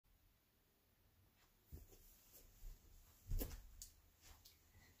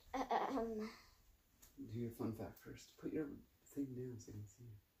do your fun fact first. Put your thing down so I can see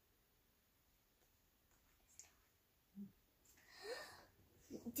it.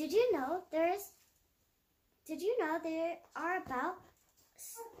 Did you know there are about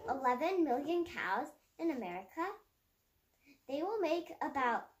 11 million cows in America? They will make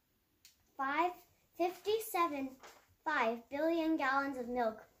about 5 billion gallons of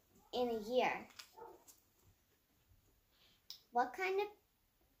milk in a year. What kind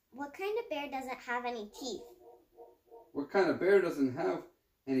of bear doesn't have any teeth? What kind of bear doesn't have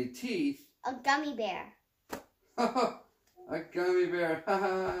any teeth? A gummy bear. A gummy bear. Ha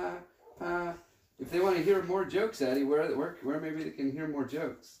ha ha. If they want to hear more jokes, Addie, where maybe they can hear more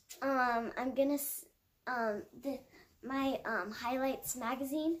jokes? I'm gonna my Highlights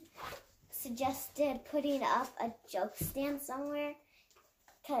magazine suggested putting up a joke stand somewhere,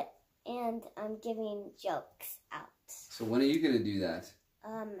 and I'm giving jokes out. So when are you gonna do that?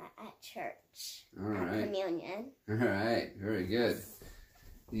 At church. All right. At communion. All right. Very good.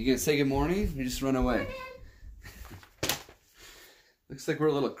 You gonna say good morning? Or just run away? Looks like we're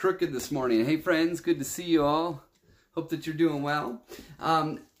a little crooked this morning. Hey friends, good to see you all. Hope that you're doing well.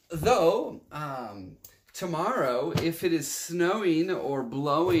 Tomorrow, if it is snowing or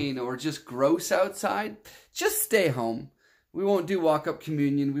blowing or just gross outside, just stay home. We won't do walk-up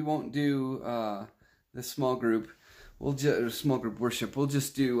communion. We won't do the small group. Small group worship. We'll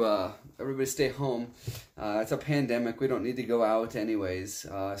just do everybody stay home. It's a pandemic. We don't need to go out anyways.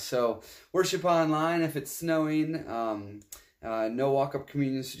 So worship online if it's snowing. No walk-up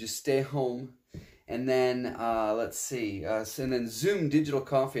communion, so just stay home. And then, let's see, and then Zoom Digital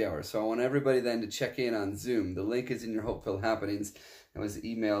Coffee Hour. So I want everybody then to check in on Zoom. The link is in your Hopeful Happenings. It was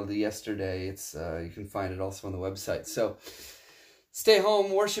emailed yesterday. It's you can find it also on the website. So stay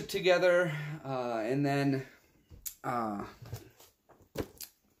home, worship together, and then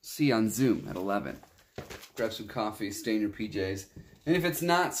see you on Zoom at 11. Grab some coffee, stay in your PJs. And if it's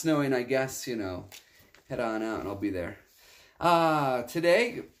not snowing, I guess, head on out and I'll be there.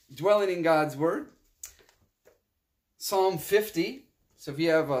 Today, dwelling in God's Word, Psalm 50. So if you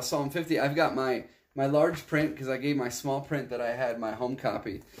have Psalm 50, I've got my large print because I gave my small print that I had, my home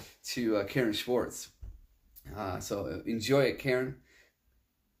copy, to Karen Schwartz. So enjoy it, Karen.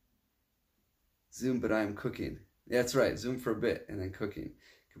 Zoom, but I am cooking. That's right, Zoom for a bit and then cooking.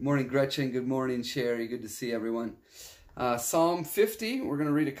 Good morning, Gretchen. Good morning, Sherry. Good to see everyone. Psalm 50, we're going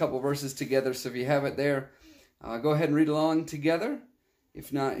to read a couple verses together. So if you have it there, go ahead and read along together.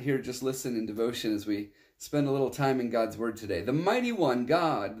 If not, here, just listen in devotion as we spend a little time in God's Word today. The mighty one,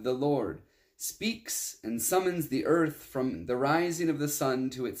 God, the Lord, speaks and summons the earth from the rising of the sun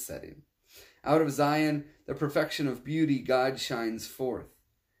to its setting. Out of Zion, the perfection of beauty, God shines forth.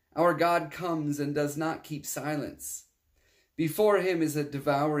 Our God comes and does not keep silence. Before him is a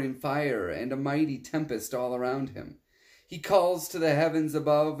devouring fire and a mighty tempest all around him. He calls to the heavens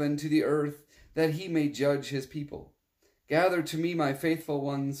above and to the earth that he may judge his people. Gather to me, my faithful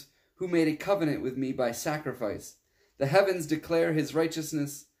ones, who made a covenant with me by sacrifice. The heavens declare his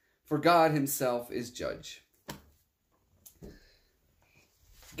righteousness, for God himself is judge.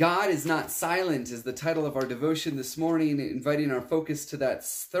 God is not silent is the title of our devotion this morning, inviting our focus to that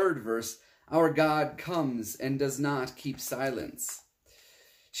third verse. Our God comes and does not keep silence.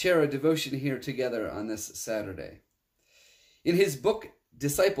 Share a devotion here together on this Saturday. In his book,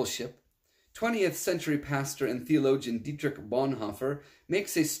 Discipleship, 20th century pastor and theologian Dietrich Bonhoeffer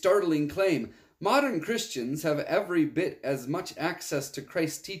makes a startling claim. Modern Christians have every bit as much access to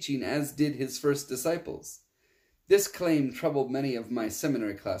Christ's teaching as did his first disciples. This claim troubled many of my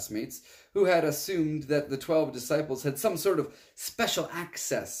seminary classmates who had assumed that the 12 disciples had some sort of special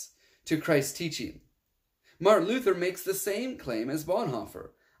access to Christ's teaching. Martin Luther makes the same claim as Bonhoeffer.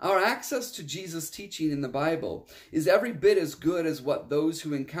 Our access to Jesus' teaching in the Bible is every bit as good as what those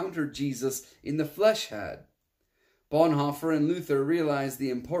who encountered Jesus in the flesh had. Bonhoeffer and Luther realized the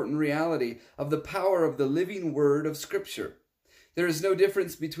important reality of the power of the living word of Scripture. There is no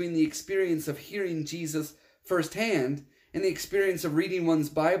difference between the experience of hearing Jesus firsthand and the experience of reading one's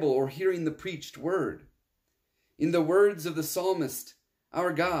Bible or hearing the preached word. In the words of the psalmist,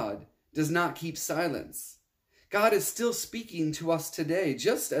 our God does not keep silence. God is still speaking to us today,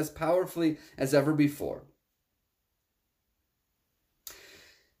 just as powerfully as ever before.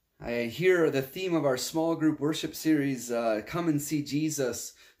 I hear the theme of our small group worship series, Come and See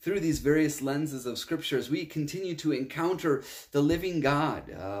Jesus, through these various lenses of Scripture as we continue to encounter the living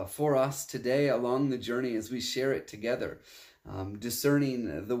God for us today along the journey as we share it together,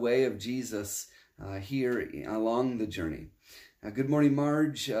 discerning the way of Jesus here along the journey. Good morning,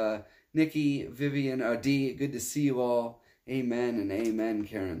 Marge, Nikki, Vivian, Dee, good to see you all. Amen and amen,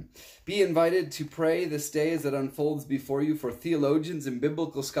 Karen. Be invited to pray this day as it unfolds before you for theologians and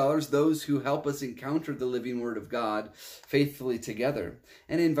biblical scholars, those who help us encounter the living Word of God faithfully together,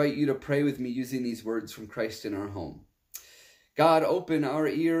 and invite you to pray with me using these words from Christ in our home. God, open our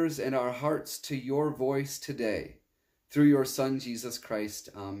ears and our hearts to your voice today. Through your Son, Jesus Christ.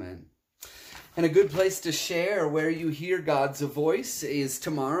 Amen. And a good place to share where you hear God's voice is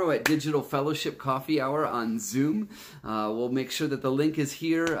tomorrow at Digital Fellowship Coffee Hour on Zoom. We'll make sure that the link is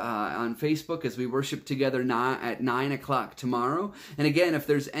here on Facebook as we worship together at 9 o'clock tomorrow. And again, if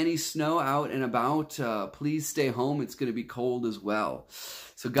there's any snow out and about, please stay home. It's going to be cold as well.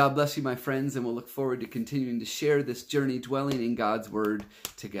 So God bless you, my friends, and we'll look forward to continuing to share this journey dwelling in God's Word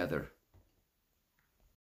together.